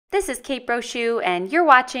This is Kate Brochu, and you're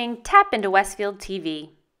watching Tap into Westfield TV.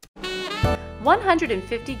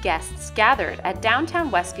 150 guests gathered at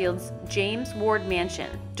downtown Westfield's James Ward Mansion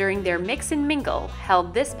during their Mix and Mingle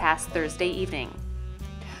held this past Thursday evening.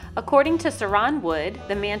 According to Saran Wood,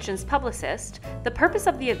 the mansion's publicist, the purpose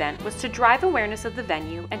of the event was to drive awareness of the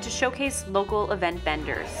venue and to showcase local event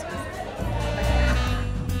vendors.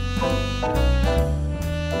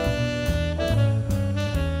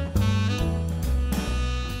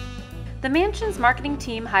 The mansion's marketing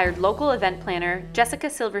team hired local event planner Jessica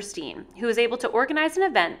Silverstein, who was able to organize an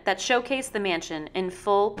event that showcased the mansion in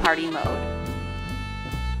full party mode.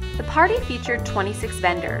 The party featured 26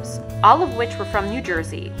 vendors, all of which were from New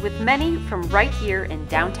Jersey, with many from right here in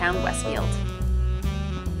downtown Westfield.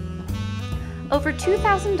 Over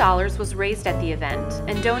 $2,000 was raised at the event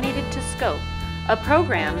and donated to Scope, a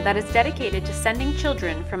program that is dedicated to sending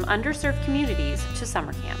children from underserved communities to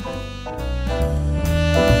summer camp.